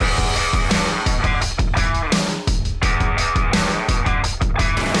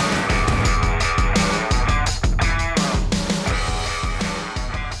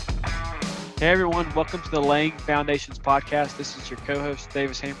Hey everyone, welcome to the Laying Foundations podcast. This is your co-host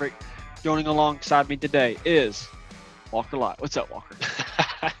Davis Hambrick. Joining alongside me today is Walker Lott. What's up, Walker?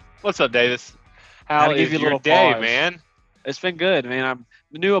 What's up, Davis? Had How to give is you a your little day, pause. man? It's been good, man. I'm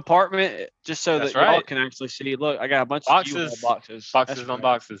the new apartment, just so That's that y'all right. can actually see. Look, I got a bunch of U-Haul Boxes, boxes. That's boxes on right.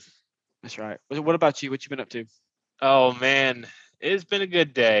 boxes. That's right. What about you? What you been up to? Oh man, it's been a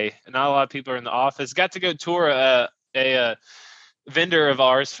good day. Not a lot of people are in the office. Got to go tour a vendor of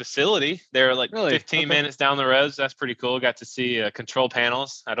ours facility. They're like Really? 15 Okay. minutes down the road. So that's pretty cool. Got to see control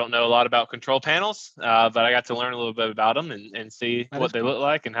panels. I don't know a lot about control panels, but I got to learn a little bit about them and see That what is they cool. look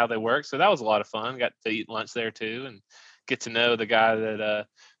like and how they work. So that was a lot of fun. Got to eat lunch there too and get to know the guy that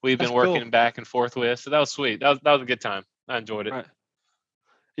we've That's been working cool. back and forth with. So that was sweet. That was a good time. I enjoyed it. Right.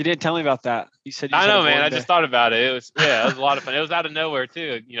 You didn't tell me about that. You said you I just had a know, man. boring I day. just thought about it. It was it was a lot of fun. It was out of nowhere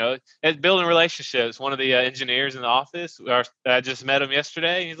too. It's building relationships. One of the engineers in the office, I just met him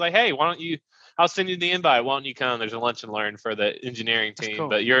yesterday. He's like, "Hey, why don't you? I'll send you the invite. Why don't you come? There's a lunch and learn for the engineering That's team, cool.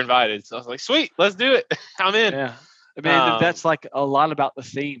 but you're invited." So I was like, "Sweet, let's do it. I'm in." Yeah. I mean, Um, that's like a lot about the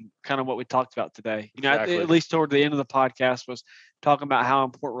theme, kind of what we talked about today. exactly. At least toward the end of the podcast was talking about how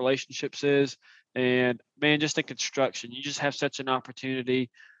important relationships is. And man, just in construction, you just have such an opportunity.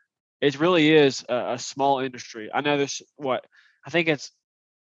 It really is a small industry. I know there's I think it's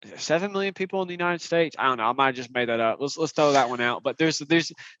 7 million people in the United States. I don't know. I might have just made that up. Let's throw that one out. But there's a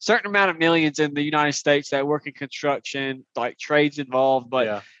certain amount of millions in the United States that work in construction, like trades involved. But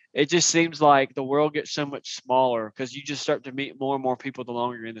Yeah. it just seems like the world gets so much smaller because you just start to meet more and more people the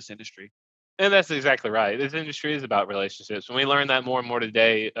longer you're in this industry. And that's exactly right. This industry is about relationships. And we learned that more and more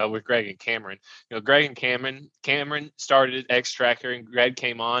today with Greg and Cameron. Greg and Cameron started Extracker, and Greg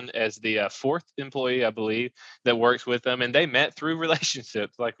came on as the fourth employee, I believe, that works with them. And they met through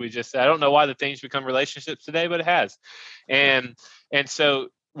relationships, like we just said. I don't know why the things become relationships today, but it has. And so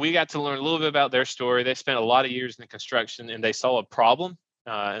we got to learn a little bit about their story. They spent a lot of years in construction, and they saw a problem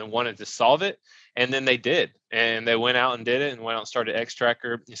and wanted to solve it. And then they did, and they went out and did it and went out and started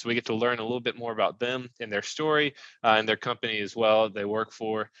Extracker. So we get to learn a little bit more about them and their story and their company as well they work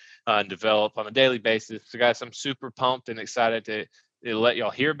for and develop on a daily basis. So guys, I'm super pumped and excited to let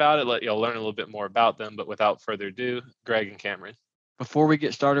y'all hear about it, let y'all learn a little bit more about them. But without further ado, Greg and Cameron. Before we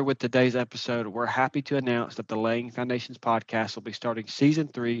get started with today's episode, we're happy to announce that the Laying Foundations podcast will be starting season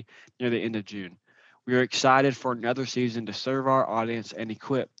 3 near the end of June. We are excited for another season to serve our audience and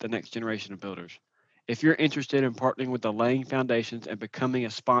equip the next generation of builders. If you're interested in partnering with the Laying Foundations and becoming a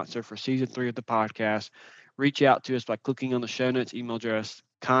sponsor for season 3 of the podcast, reach out to us by clicking on the show notes email address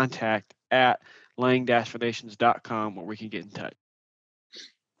contact@laying-foundations.com where we can get in touch.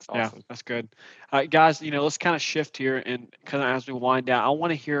 Awesome. Yeah, that's good. Guys, let's kind of shift here and kind of as we wind down, I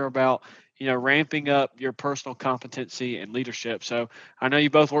want to hear about, ramping up your personal competency and leadership. So I know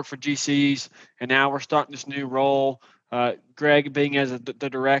you both work for GCs and now we're starting this new role. Greg being as the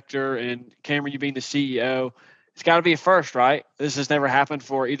director and Cameron, you being the CEO. It's got to be a first, right? This has never happened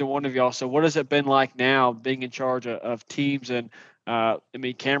for either one of y'all. So what has it been like now being in charge of teams and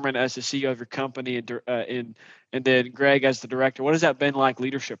Cameron as the CEO of your company and then Greg as the director? What has that been like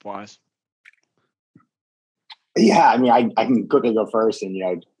leadership wise? Yeah, I can quickly go first.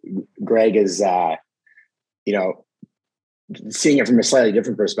 And, Greg is, seeing it from a slightly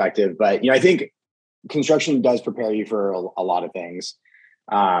different perspective. But, I think construction does prepare you for a lot of things.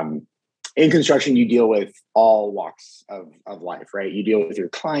 In construction, you deal with all walks of life, right? You deal with your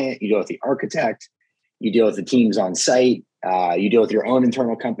client, you deal with the architect, you deal with the teams on site, you deal with your own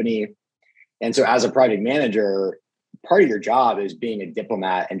internal company. And so as a project manager, part of your job is being a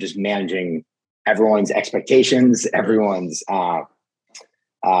diplomat and just managing everyone's expectations, everyone's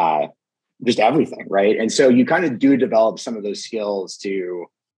just everything, right? And so you kind of do develop some of those skills to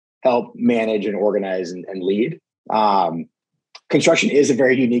help manage and organize and lead. Construction is a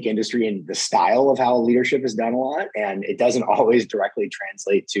very unique industry in the style of how leadership is done a lot, and it doesn't always directly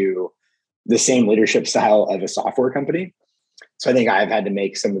translate to the same leadership style of a software company. So I think I've had to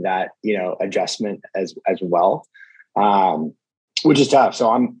make some of that, adjustment as well, which is tough. So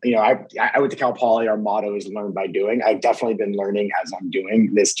I went to Cal Poly. Our motto is learn by doing. I've definitely been learning as I'm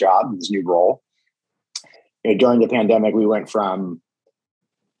doing this job, this new role. During the pandemic, we went from,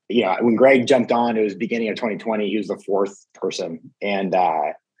 when Greg jumped on, it was beginning of 2020. He was the fourth person, and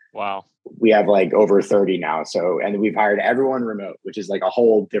Wow, we have like over 30 now. So, and we've hired everyone remote, which is like a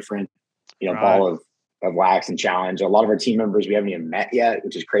whole different, Right. ball of wax and challenge. A lot of our team members we haven't even met yet,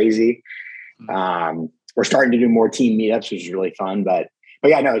 which is crazy. We're starting to do more team meetups, which is really fun. But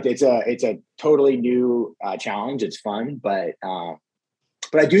yeah, no, it's a totally new challenge. It's fun, but I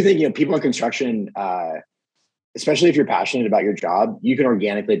do think people in construction especially if you're passionate about your job, you can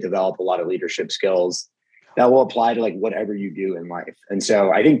organically develop a lot of leadership skills that will apply to like whatever you do in life. And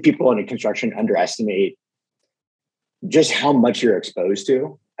so I think people in construction underestimate just how much you're exposed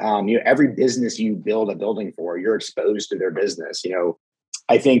to. Every business you build a building for, you're exposed to their business.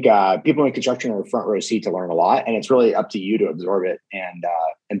 I think people in construction are a front row seat to learn a lot, and it's really up to you to absorb it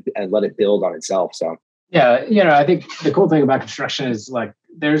and let it build on itself. So yeah, I think the cool thing about construction is like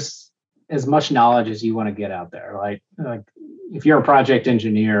there's as much knowledge as you want to get out there. Like if you're a project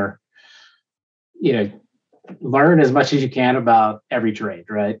engineer, learn as much as you can about every trade,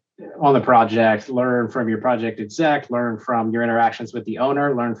 right? On the project, learn from your project exec, learn from your interactions with the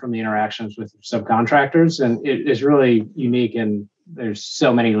owner, learn from the interactions with subcontractors. And it is really unique. And there's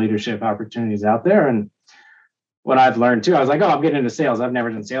so many leadership opportunities out there. And what I've learned too, I was like, oh, I'm getting into sales. I've never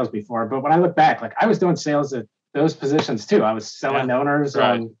done sales before. But when I look back, like I was doing sales at those positions too. I was selling owners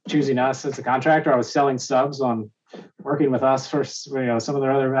on choosing us as a contractor. I was selling subs on working with us for some of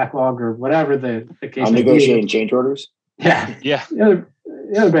their other backlog or whatever the case. I'm negotiating change orders. Yeah.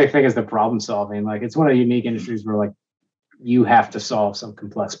 The other big thing is the problem solving. Like it's one of the unique industries where like you have to solve some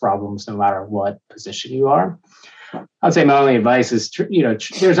complex problems no matter what position you are. I'd say my only advice is,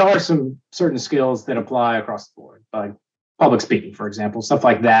 there's always some certain skills that apply across the board, like public speaking, for example, stuff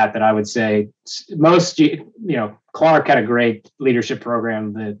like that I would say most, Clark had a great leadership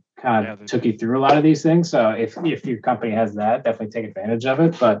program that kind of took you through a lot of these things. So if your company has that, definitely take advantage of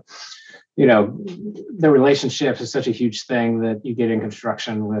it. But, the relationships is such a huge thing that you get in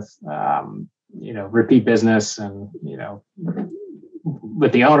construction with, repeat business and,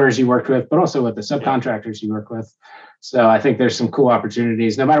 with the owners you worked with, but also with the subcontractors you work with. So I think there's some cool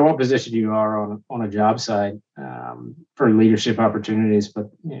opportunities, no matter what position you are on a job site, for leadership opportunities. But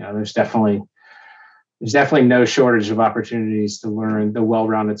there's definitely no shortage of opportunities to learn the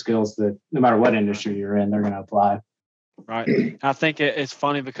well-rounded skills that no matter what industry you're in, they're going to apply. Right. I think it's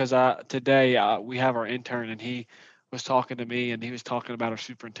funny because today we have our intern and he was talking to me and he was talking about our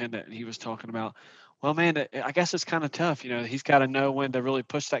superintendent and he was talking about, well, man, I guess it's kind of tough. He's got to know when to really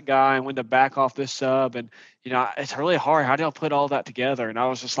push that guy and when to back off this sub. And, it's really hard. How do I put all that together? And I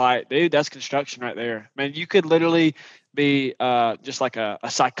was just like, dude, that's construction right there. Man, you could literally be just like a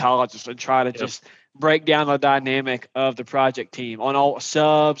psychologist and try to just break down the dynamic of the project team on all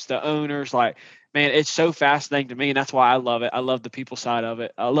subs, the owners, like, man, it's so fascinating to me, and that's why I love it. I love the people side of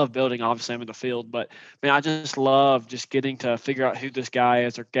it. I love building. Obviously, I'm in the field, but man, I just love just getting to figure out who this guy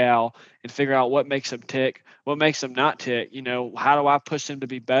is or gal, and figure out what makes them tick, what makes them not tick. How do I push them to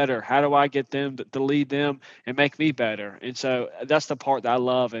be better? How do I get them to lead them and make me better? And so that's the part that I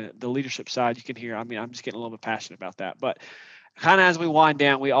love, and the leadership side. You can hear. I mean, I'm just getting a little bit passionate about that. But kind of as we wind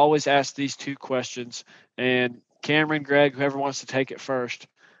down, we always ask these two questions, and Cameron, Greg, whoever wants to take it first.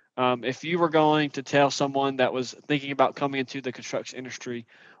 If you were going to tell someone that was thinking about coming into the construction industry,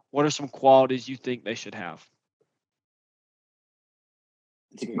 what are some qualities you think they should have?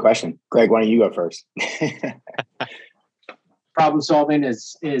 That's a good question. Greg, why don't you go first? Problem solving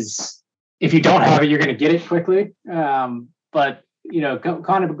is if you don't have it, you're going to get it quickly. But,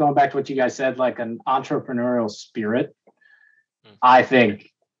 kind of going back to what you guys said, like an entrepreneurial spirit, I think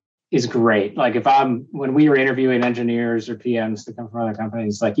is great. Like when we were interviewing engineers or PMs to come from other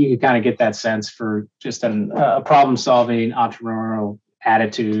companies, like you could kind of get that sense for just a problem solving entrepreneurial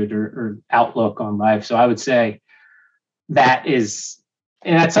attitude or outlook on life. So I would say that is,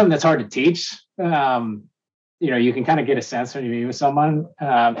 and that's something that's hard to teach. You can kind of get a sense when you meet with someone.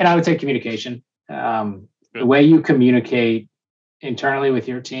 And I would say communication, the way you communicate internally with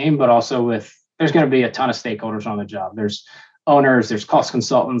your team, but also there's going to be a ton of stakeholders on the job. There's owners, there's cost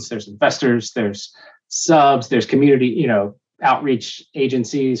consultants, there's investors, there's subs, there's community, outreach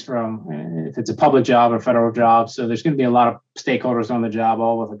agencies from if it's a public job or federal job. So there's going to be a lot of stakeholders on the job,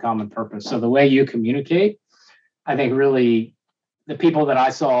 all with a common purpose. So the way you communicate, I think really the people that I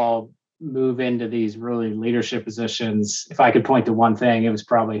saw move into these really leadership positions, if I could point to one thing, it was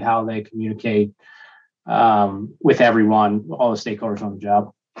probably how they communicate with everyone, all the stakeholders on the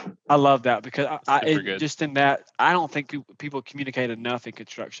job. I love that because just in that, I don't think people communicate enough in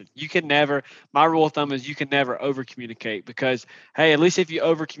construction. You can never, my rule of thumb is you can never over communicate because, hey, at least if you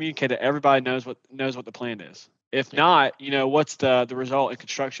over communicate it, everybody knows what the plan is. If not, what's the result in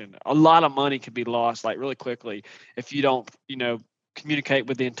construction? A lot of money could be lost like really quickly if you don't, communicate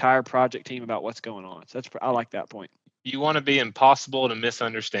with the entire project team about what's going on. So I like that point. You want to be impossible to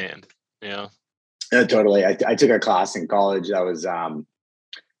misunderstand. Yeah, totally. I took a class in college that was,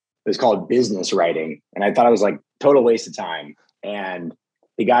 it was called business writing. And I thought it was like total waste of time. And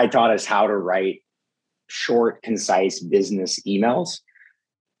the guy taught us how to write short, concise business emails.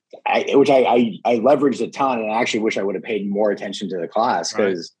 which I leveraged a ton, and I actually wish I would have paid more attention to the class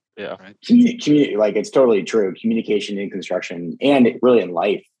because like it's totally true. Communication in construction and really in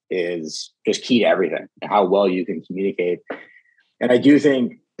life is just key to everything. How well you can communicate, and I do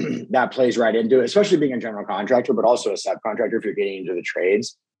think that plays right into it, especially being a general contractor, but also a subcontractor if you're getting into the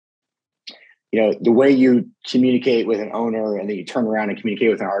trades. The way you communicate with an owner, and then you turn around and communicate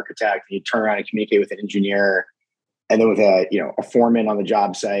with an architect, and you turn around and communicate with an engineer, and then with a foreman on the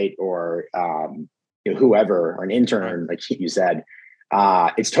job site, or whoever, or an intern, like you said,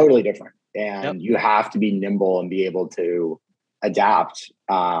 it's totally different. And you have to be nimble and be able to adapt.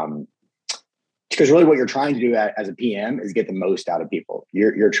 Because really what you're trying to do as a PM is get the most out of people.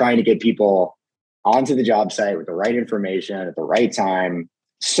 You're trying to get people onto the job site with the right information at the right time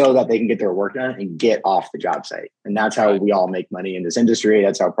so that they can get their work done and get off the job site. And that's how we all make money in this industry.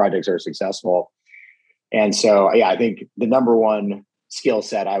 That's how projects are successful. And so, I think the number one skill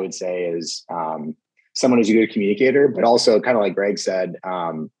set I would say is someone who's a good communicator, but also kind of like Greg said,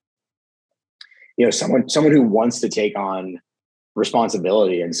 someone who wants to take on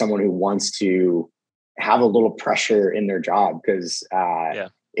responsibility and someone who wants to have a little pressure in their job, because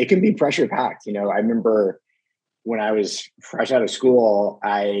it can be pressure packed. I remember when I was fresh out of school,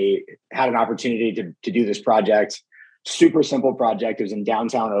 I had an opportunity to do this project, super simple project. It was in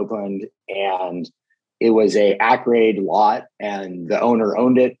downtown Oakland, and it was a at-grade lot, and the owner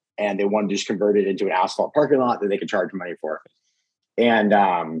owned it, and they wanted to just convert it into an asphalt parking lot that they could charge money for.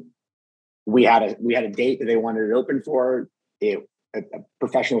 And we had a date that they wanted it open for. A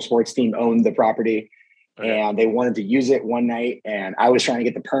professional sports team owned the property, and they wanted to use it one night. And I was trying to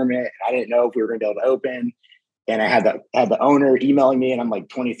get the permit, and I didn't know if we were going to be able to open. And I had the owner emailing me, and I'm like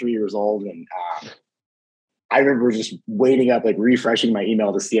 23 years old, and I remember just waiting up, like refreshing my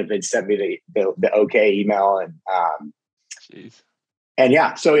email to see if they'd sent me the okay email.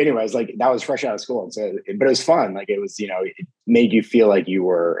 And so anyways, like that was fresh out of school. And so, but it was fun. Like it was, it made you feel like you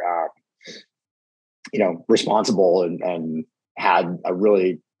were, responsible and had a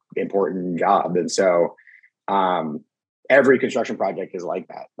really important job. And so every construction project is like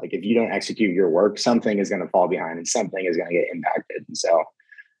that. Like if you don't execute your work, something is going to fall behind and something is going to get impacted. And so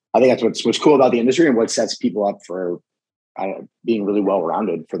I think that's what's cool about the industry and what sets people up for being really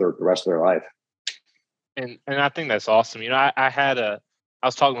well-rounded for the rest of their life. And I think that's awesome. I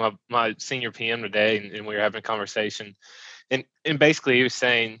was talking with my senior PM today, and we were having a conversation, and basically he was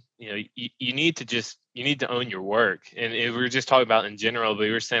saying, you need to own your work. And we were just talking about in general, but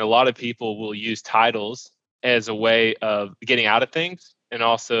we were saying a lot of people will use titles as a way of getting out of things, and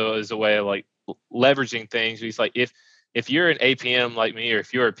also as a way of like leveraging things. He's like, if you're an APM like me, or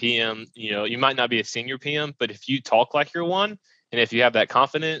if you're a PM, you might not be a senior PM, but if you talk like you're one, and if you have that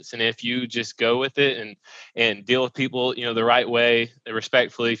confidence, and if you just go with it and deal with people, the right way,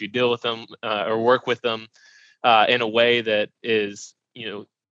 respectfully, if you deal with them or work with them in a way that is,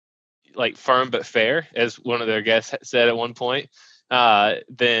 like firm but fair, as one of their guests said at one point,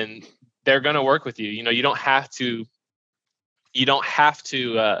 then they're going to work with you. You don't have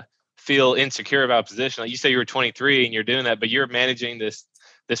to feel insecure about a position. Like you say, you were 23 and you're doing that, but you're managing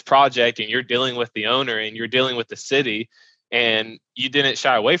this project, and you're dealing with the owner, and you're dealing with the city, and you didn't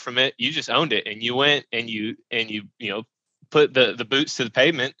shy away from it. You just owned it, and you went and you put the boots to the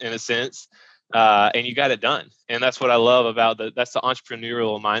pavement in a sense, and you got it done. And that's what I love about that's the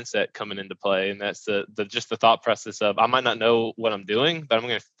entrepreneurial mindset coming into play. And that's the thought process of, I might not know what I'm doing, but I'm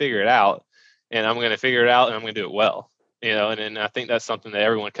going to figure it out, and I'm going to do it well. And I think that's something that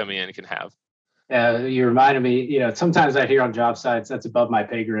everyone coming in can have. You reminded me, sometimes I hear on job sites that's above my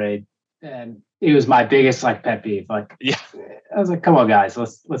pay grade, and it was my biggest pet peeve. I was like, come on guys,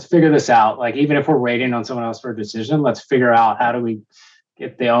 let's figure this out. Like, even if we're waiting on someone else for a decision, let's figure out how do we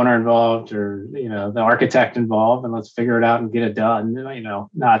get the owner involved, or, the architect involved, and let's figure it out and get it done,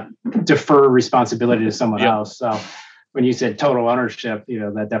 not defer responsibility to someone else. So when you said total ownership,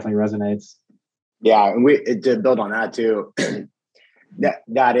 that definitely resonates. Yeah, and to build on that too,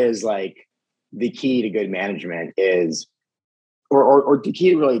 that is like the key to good management is, or the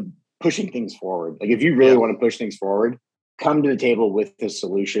key to really pushing things forward. Like if you really want to push things forward, come to the table with the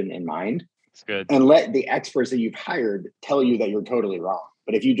solution in mind. That's good. And let the experts that you've hired tell you that you're totally wrong.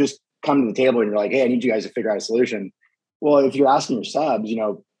 But if you just come to the table and you're like, hey, I need you guys to figure out a solution. Well, if you're asking your subs,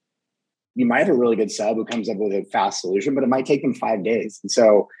 you might have a really good sub who comes up with a fast solution, but it might take them 5 days. And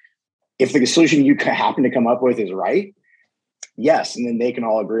so if the solution you happen to come up with is right, yes, and then they can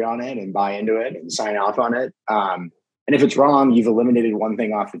all agree on it and buy into it and sign off on it. And if it's wrong, you've eliminated one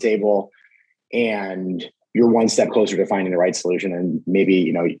thing off the table, and you're one step closer to finding the right solution. And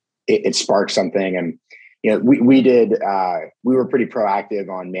maybe, it sparks something. And we were pretty proactive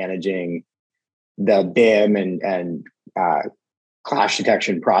on managing the BIM and clash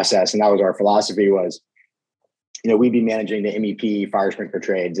detection process. And that was our philosophy was, we'd be managing the MEP fire sprinkler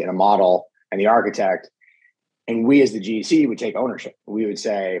trades in a model and the architect. And we as the GC would take ownership. We would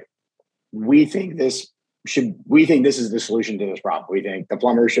say, we think this is the solution to this problem. We think the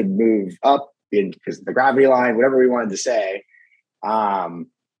plumber should move up because of the gravity line, whatever we wanted to say. And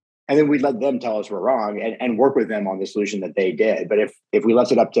then we'd let them tell us we're wrong and work with them on the solution that they did. But if we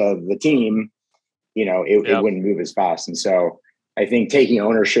left it up to the team, it wouldn't move as fast. And so I think taking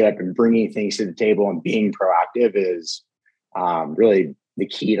ownership and bringing things to the table and being proactive is really the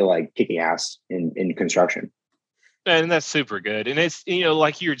key to like kicking ass in construction. And that's super good. And it's,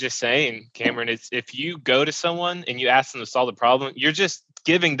 like you were just saying, Cameron, it's if you go to someone and you ask them to solve the problem, you're just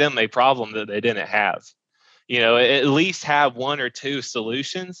giving them a problem that they didn't have. At least have one or two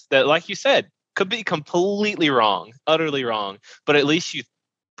solutions that, like you said, could be completely wrong, utterly wrong, but at least you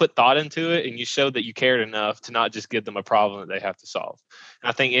put thought into it and you showed that you cared enough to not just give them a problem that they have to solve. And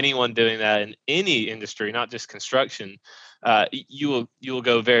I think anyone doing that in any industry, not just construction, you will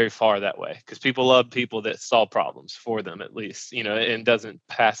go very far that way, because people love people that solve problems for them, at least, and doesn't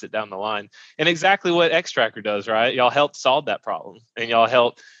pass it down the line. And exactly what Extracker does, right? Y'all help solve that problem, and y'all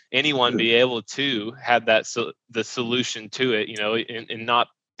help anyone be able to have the solution to it, and not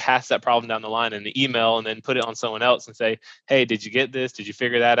pass that problem down the line in the email and then put it on someone else and say, hey, did you get this? Did you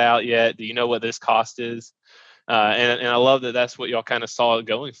figure that out yet? Do you know what this cost is? And I love that that's what y'all kind of saw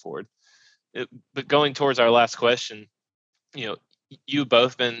going forward. But going towards our last question, you've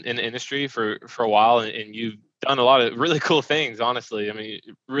both been in the industry for a while, and you've done a lot of really cool things, honestly. I mean,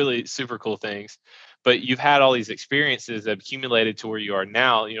 really super cool things. But you've had all these experiences that have accumulated to where you are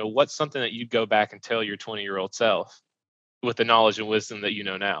now. What's something that you'd go back and tell your 20-year-old self with the knowledge and wisdom that you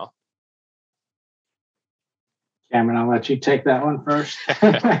know now? Cameron, I'll let you take that one first.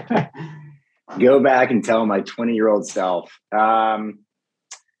 Go back and tell my 20-year-old self. I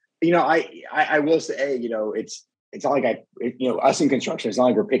will say, it's not like us in construction, it's not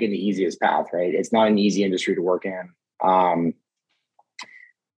like we're picking the easiest path, right? It's not an easy industry to work in.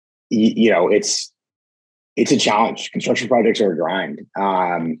 It's a challenge. Construction projects are a grind.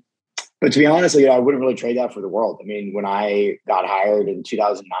 But to be honest, I wouldn't really trade that for the world. I mean, when I got hired in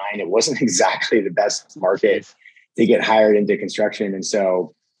 2009, it wasn't exactly the best market to get hired into construction. And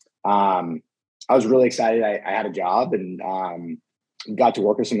so I was really excited. I had a job and got to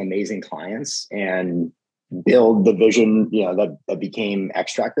work with some amazing clients and build the vision, that became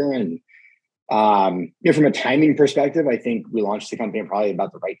Extracker. And from a timing perspective, I think we launched the company probably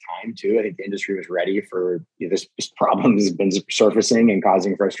about the right time too. I think the industry was ready for this problem has been surfacing and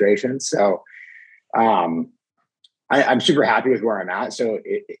causing frustration. So I'm super happy with where I'm at. So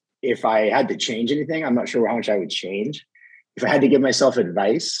if I had to change anything, I'm not sure how much I would change. If I had to give myself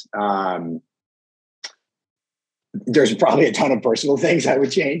advice, there's probably a ton of personal things I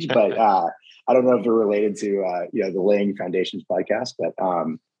would change, but I don't know if they're related to the Laying Foundations podcast, but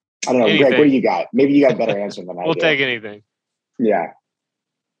I don't know. Anything. Greg, what do you got? Maybe you got a better answer than I do. We'll take anything. Yeah.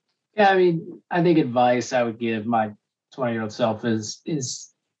 Yeah, I mean, I think advice I would give my 20-year-old self is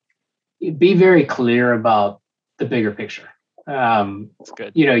be very clear about the bigger picture. That's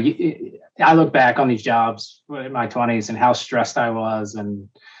good. I look back on these jobs in my 20s and how stressed I was and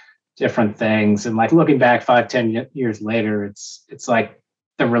different things. And like looking back 5-10 years later, it's like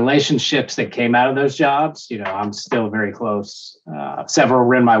the relationships that came out of those jobs, I'm still very close. Several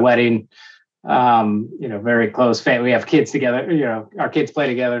were in my wedding, very close family. We have kids together, our kids play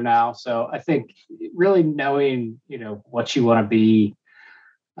together now. So I think really knowing, what you want to be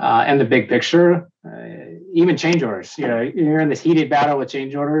and the big picture, even change orders, you're in this heated battle with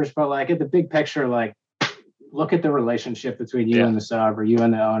change orders, but like at the big picture, like look at the relationship between you and the sub or you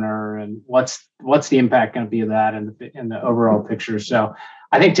and the owner, and what's the impact going to be of that in the overall picture. So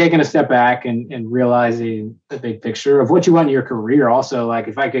I think taking a step back and realizing the big picture of what you want in your career. Also, like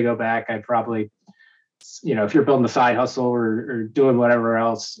if I could go back, I'd probably, if you're building a side hustle or doing whatever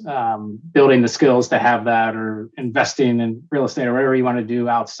else, building the skills to have that, or investing in real estate or whatever you want to do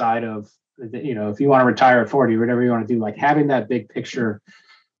outside of, if you want to retire at 40, whatever you want to do, like having that big picture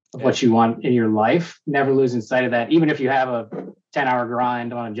of what you want in your life, never losing sight of that. Even if you have a 10-hour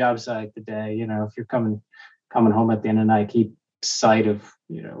grind on a job site today, if you're coming home at the end of the night, keep sight of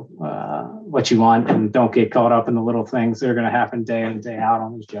what you want and don't get caught up in the little things that are going to happen day in and day out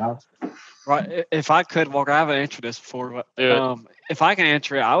on these jobs. Right. If I could, Walker, I haven't answered this before, but if I can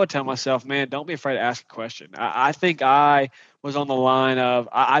answer it, I would tell myself, man, don't be afraid to ask a question. I think I was on the line of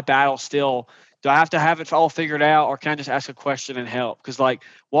I battle still. Do I have to have it all figured out, or can I just ask a question and help? Because like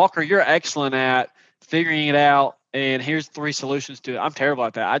Walker, you're excellent at figuring it out, and here's 3 solutions to it. I'm terrible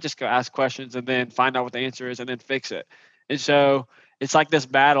at that. I just go ask questions and then find out what the answer is and then fix it. And so it's like this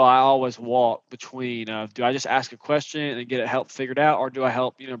battle I always walk between do I just ask a question and get it help figured out, or do I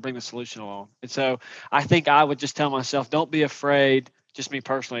help bring the solution along? And so I think I would just tell myself, don't be afraid, just me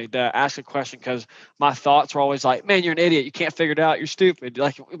personally, to ask a question, because my thoughts are always like, man, you're an idiot, you can't figure it out, you're stupid.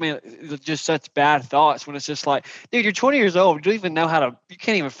 Like, man, it's just such bad thoughts when it's just like, dude, you're 20 years old, you don't even know you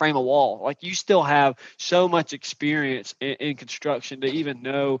can't even frame a wall. Like, you still have so much experience in construction to even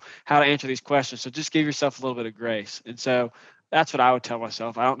know how to answer these questions. So just give yourself a little bit of grace. And so that's what I would tell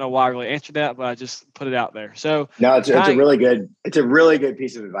myself. I don't know why I really answered that, but I just put it out there. So no, it's a really good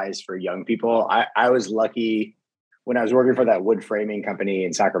piece of advice for young people. I was lucky when I was working for that wood framing company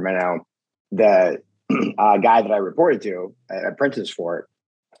in Sacramento. The guy that I reported to, apprentice for,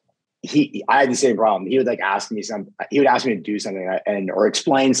 I had the same problem. He would ask me to do something or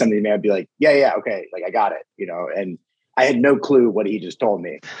explain something to me. I'd be like, yeah, okay, like I got it, and I had no clue what he just told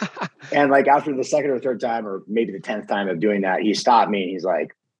me. And after the second or third time, or maybe the 10th time of doing that, he stopped me and he's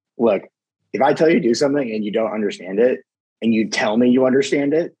like, look, if I tell you to do something and you don't understand it and you tell me you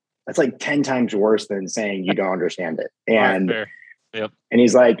understand it, that's like 10 times worse than saying you don't understand it. And, Yep. And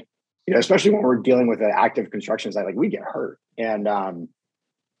he's like, especially when we're dealing with an active construction site, we get hurt. And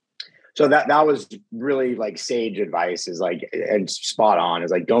so that was really sage advice, and spot on,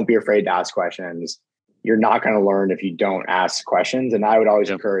 is don't be afraid to ask questions. You're not going to learn if you don't ask questions. And I would always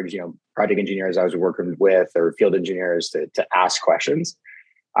encourage, project engineers I was working with or field engineers to ask questions.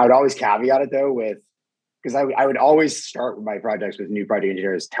 I would always caveat it though because I would always start with my projects with new project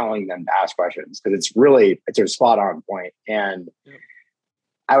engineers telling them to ask questions, because it's a spot on point. And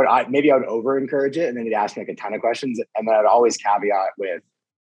I would over encourage it, and then he'd ask me a ton of questions. And then I'd always caveat with,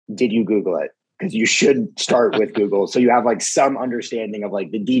 did you Google it? Because you should start with Google, so you have some understanding of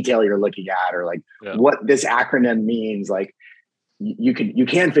the detail you're looking at, or what this acronym means. You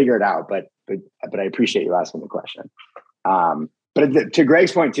can figure it out, but I appreciate you asking the question. But to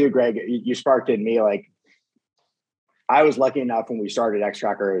Greg's point too, Greg, you sparked in me. I was lucky enough when we started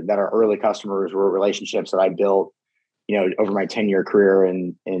Extracker that our early customers were relationships that I built, over my 10-year career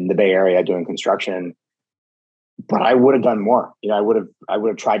in the Bay Area doing construction. But I would have done more. I would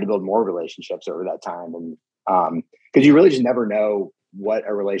have tried to build more relationships over that time, and because you really just never know what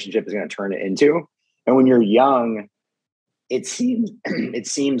a relationship is going to turn it into. And when you're young, it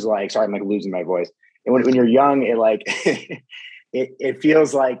seems like, sorry, I'm losing my voice. And when you're young, it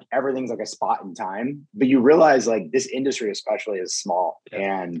feels like everything's a spot in time, but you realize this industry especially is small,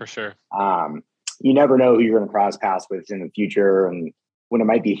 and for sure, you never know who you're going to cross paths with in the future, and when it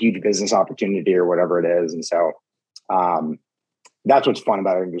might be a huge business opportunity or whatever it is. And so that's what's fun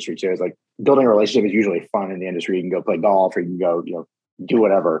about our industry too, is building a relationship is usually fun in the industry. You can go play golf, or you can go, do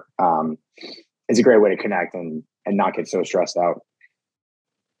whatever. It's a great way to connect and not get so stressed out.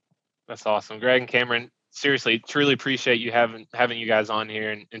 That's awesome. Greg and Cameron, seriously, truly appreciate you having you guys on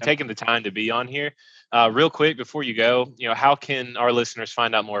here and taking the time to be on here. Real quick before you go, how can our listeners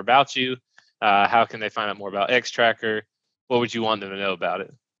find out more about you? How can they find out more about Extracker? What would you want them to know about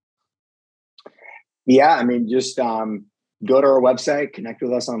it? Yeah, just go to our website, connect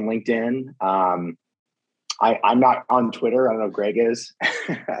with us on LinkedIn. I'm not on Twitter. I don't know if Greg is,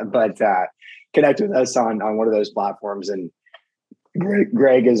 but connect with us on one of those platforms. And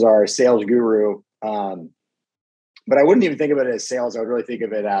Greg is our sales guru. But I wouldn't even think of it as sales. I would really think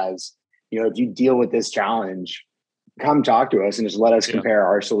of it as, if you deal with this challenge, come talk to us and just let us compare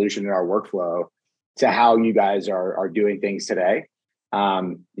our solution and our workflow to how you guys are doing things today.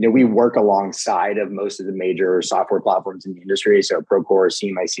 We work alongside of most of the major software platforms in the industry. So Procore,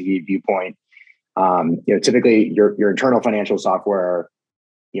 CMICD, Viewpoint. Typically your internal financial software,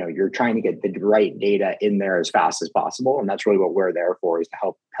 you're trying to get the right data in there as fast as possible. And that's really what we're there for, is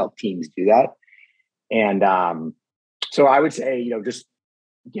to help teams do that. And so I would say, just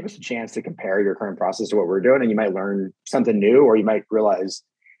give us a chance to compare your current process to what we're doing, and you might learn something new, or you might realize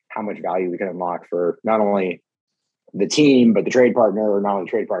how much value we can unlock for not only the team, but the trade partner, or not only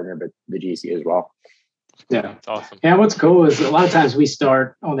the trade partner, but the GC as well. Yeah, that's awesome. Yeah, what's cool is a lot of times we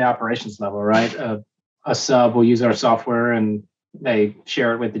start on the operations level, right? A sub will use our software and they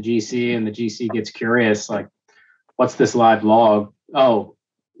share it with the GC, and the GC gets curious, what's this live log? Oh,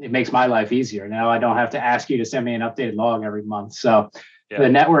 it makes my life easier. Now I don't have to ask you to send me an updated log every month. So the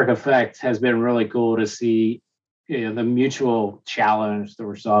network effect has been really cool to see, the mutual challenge that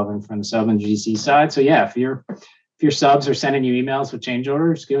we're solving from the sub and GC side. So yeah, if your subs are sending you emails with change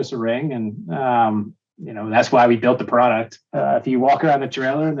orders, give us a ring. And that's why we built the product. If you walk around the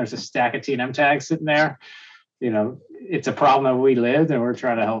trailer and there's a stack of T&M tags sitting there, it's a problem that we lived and we're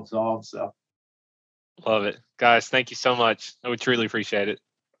trying to help solve. So Love it. Guys, thank you so much. I would truly appreciate it.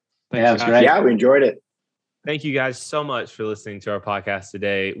 Yeah, that's great. Yeah, we enjoyed it. Thank you guys so much for listening to our podcast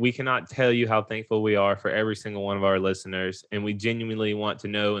today. We cannot tell you how thankful we are for every single one of our listeners, and we genuinely want to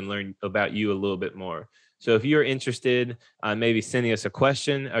know and learn about you a little bit more. So if you're interested, maybe sending us a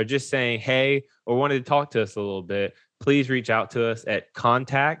question or just saying, hey, or wanted to talk to us a little bit, please reach out to us at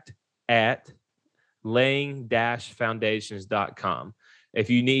contact@laying-foundations.com. If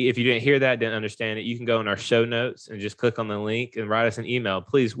you didn't hear that, didn't understand it, you can go in our show notes and just click on the link and write us an email.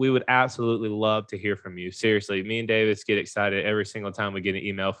 Please, we would absolutely love to hear from you. Seriously, me and Davis get excited every single time we get an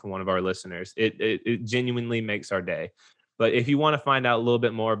email from one of our listeners. It genuinely makes our day. But if you want to find out a little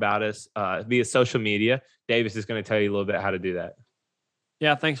bit more about us via social media, Davis is going to tell you a little bit how to do that.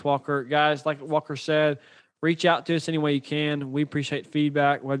 Yeah, thanks, Walker. Guys, like Walker said, reach out to us any way you can. We appreciate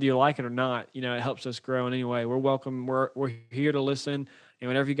feedback, whether you like it or not. It helps us grow in any way. We're welcome. We're here to listen. And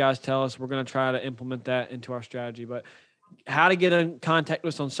whatever you guys tell us, we're going to try to implement that into our strategy. But how to get in contact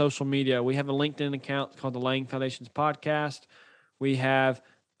with us on social media. We have a LinkedIn account called the Laying Foundations Podcast. We have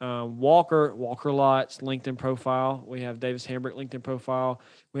Walker Lott's LinkedIn profile. We have Davis Hambrick LinkedIn profile.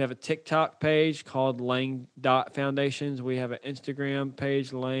 We have a TikTok page called Laying.Foundations. We have an Instagram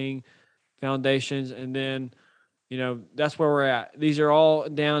page, Laying Foundations. And then, that's where we're at. These are all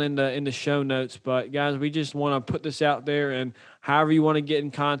down in the show notes. But guys, we just want to put this out there, and however you want to get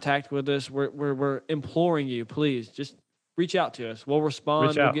in contact with us, we're imploring you, please just reach out to us. We'll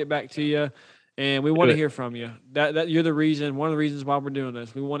respond. We'll get back to you, and we want to hear from you. That you're the reason. One of the reasons why we're doing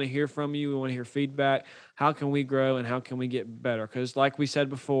this. We want to hear from you. We want to hear feedback. How can we grow and how can we get better? Because like we said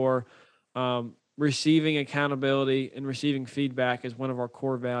before, receiving accountability and receiving feedback is one of our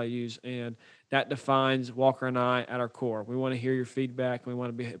core values, and that defines Walker and I at our core. We want to hear your feedback, and we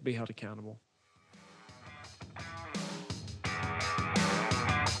want to be held accountable.